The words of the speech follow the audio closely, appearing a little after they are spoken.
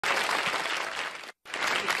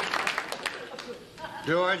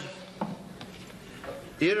George,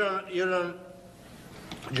 you don't,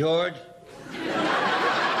 George?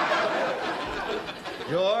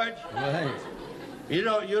 George? Right. You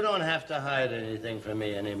don't have to hide anything from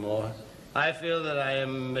me anymore. I feel that I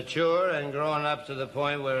am mature and grown up to the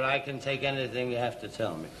point where I can take anything you have to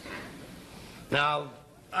tell me. Now,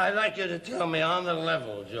 I'd like you to tell me on the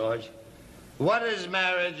level, George, what is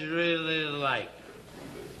marriage really like?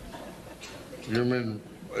 You mean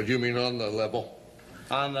on the level?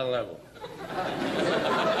 On the level.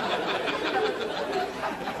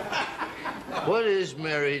 What is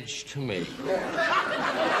marriage to me?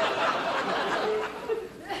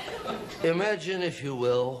 Imagine, if you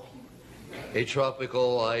will, a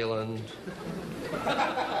tropical island,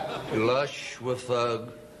 lush with a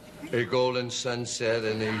golden sunset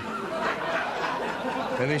and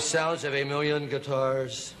the sounds of a million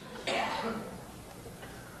guitars.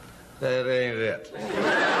 That ain't it.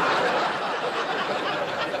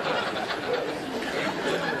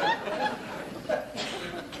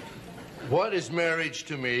 What is marriage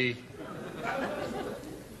to me?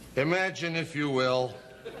 Imagine, if you will,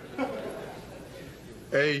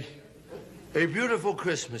 a beautiful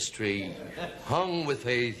Christmas tree hung with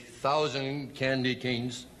 1,000 candy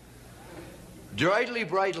canes,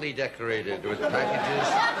 brightly decorated with packages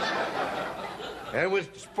and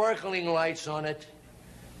with sparkling lights on it.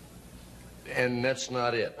 And that's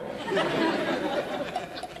not it.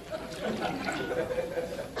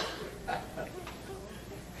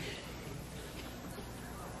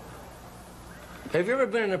 Have you ever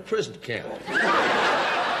been in a prison camp?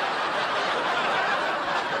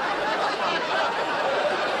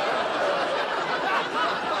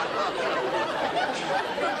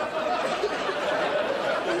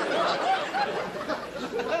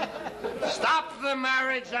 Stop the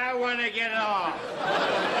marriage. I want to get off.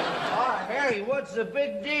 Ah, Harry, what's the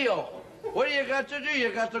big deal? What do you got to do? You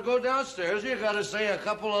got to go downstairs. You got to say a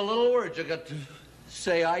couple of little words. You got to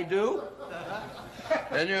say, I do.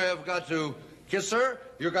 And you have got to kiss her.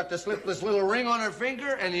 You got to slip this little ring on her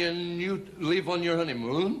finger, and you leave on your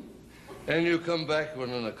honeymoon. And you come back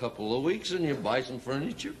within a couple of weeks, and you buy some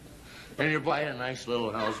furniture. And you buy a nice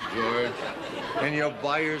little house, George. And you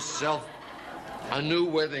buy yourself a new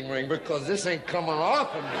wedding ring, because this ain't coming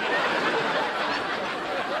off of me.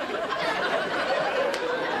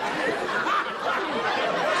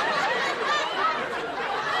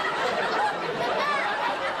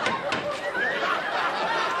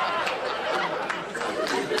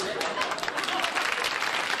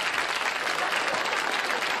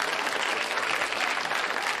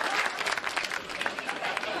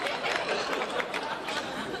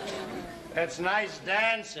 It's nice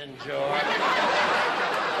dancing, George.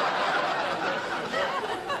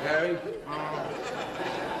 Harry,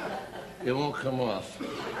 it won't come off.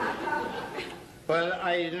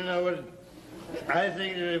 Well, you know what? I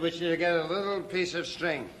think that we should get a little piece of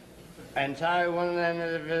string and tie one end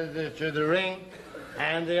of it to the ring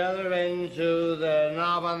and the other end to the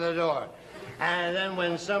knob on the door. And then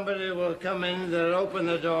when somebody will come in, they'll open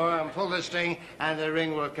the door and pull the string, and the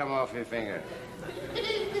ring will come off your finger.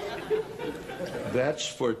 That's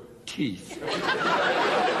for teeth.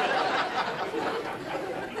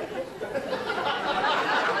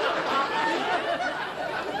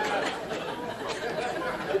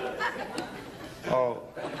 Oh.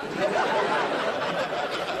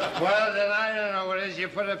 Well, then I don't know what it is. You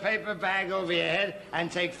put a paper bag over your head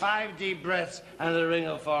and take 5 deep breaths, and the ring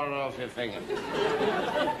will fall off your finger.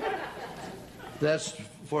 That's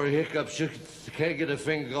for hiccups. You can't get a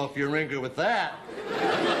finger off your ringer with that.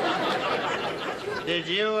 Did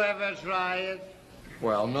you ever try it?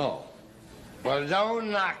 Well, no. Well,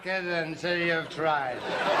 don't knock it until you've tried.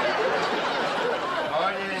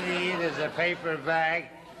 All you need is a paper bag,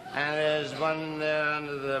 and there's one there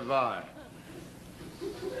under the bar.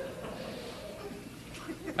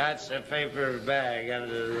 That's a paper bag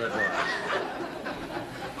under the bar.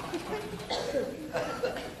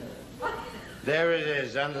 There it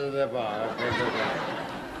is, under the bar, a paper bag.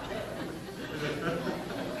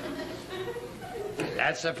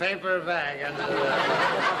 That's a paper bag under the bar.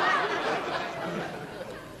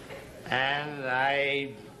 And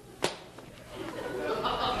I...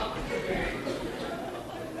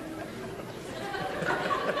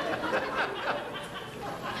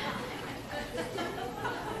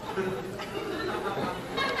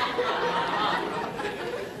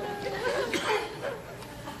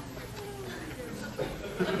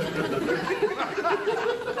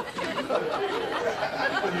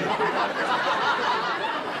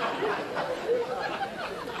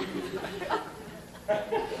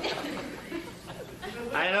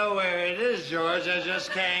 I is, George. I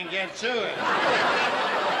just can't get to it.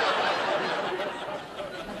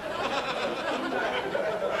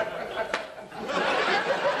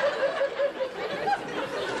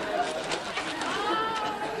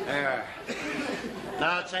 There.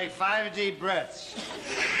 Now take 5 deep breaths.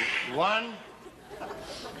 1,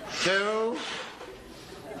 2,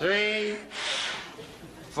 3,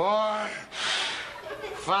 4,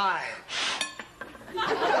 5.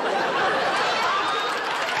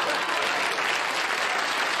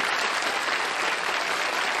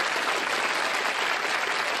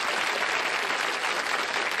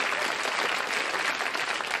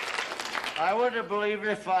 I would have believed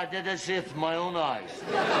if I did it with my own eyes.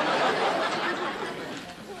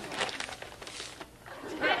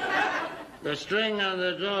 The string on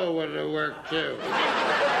the door would have worked, too.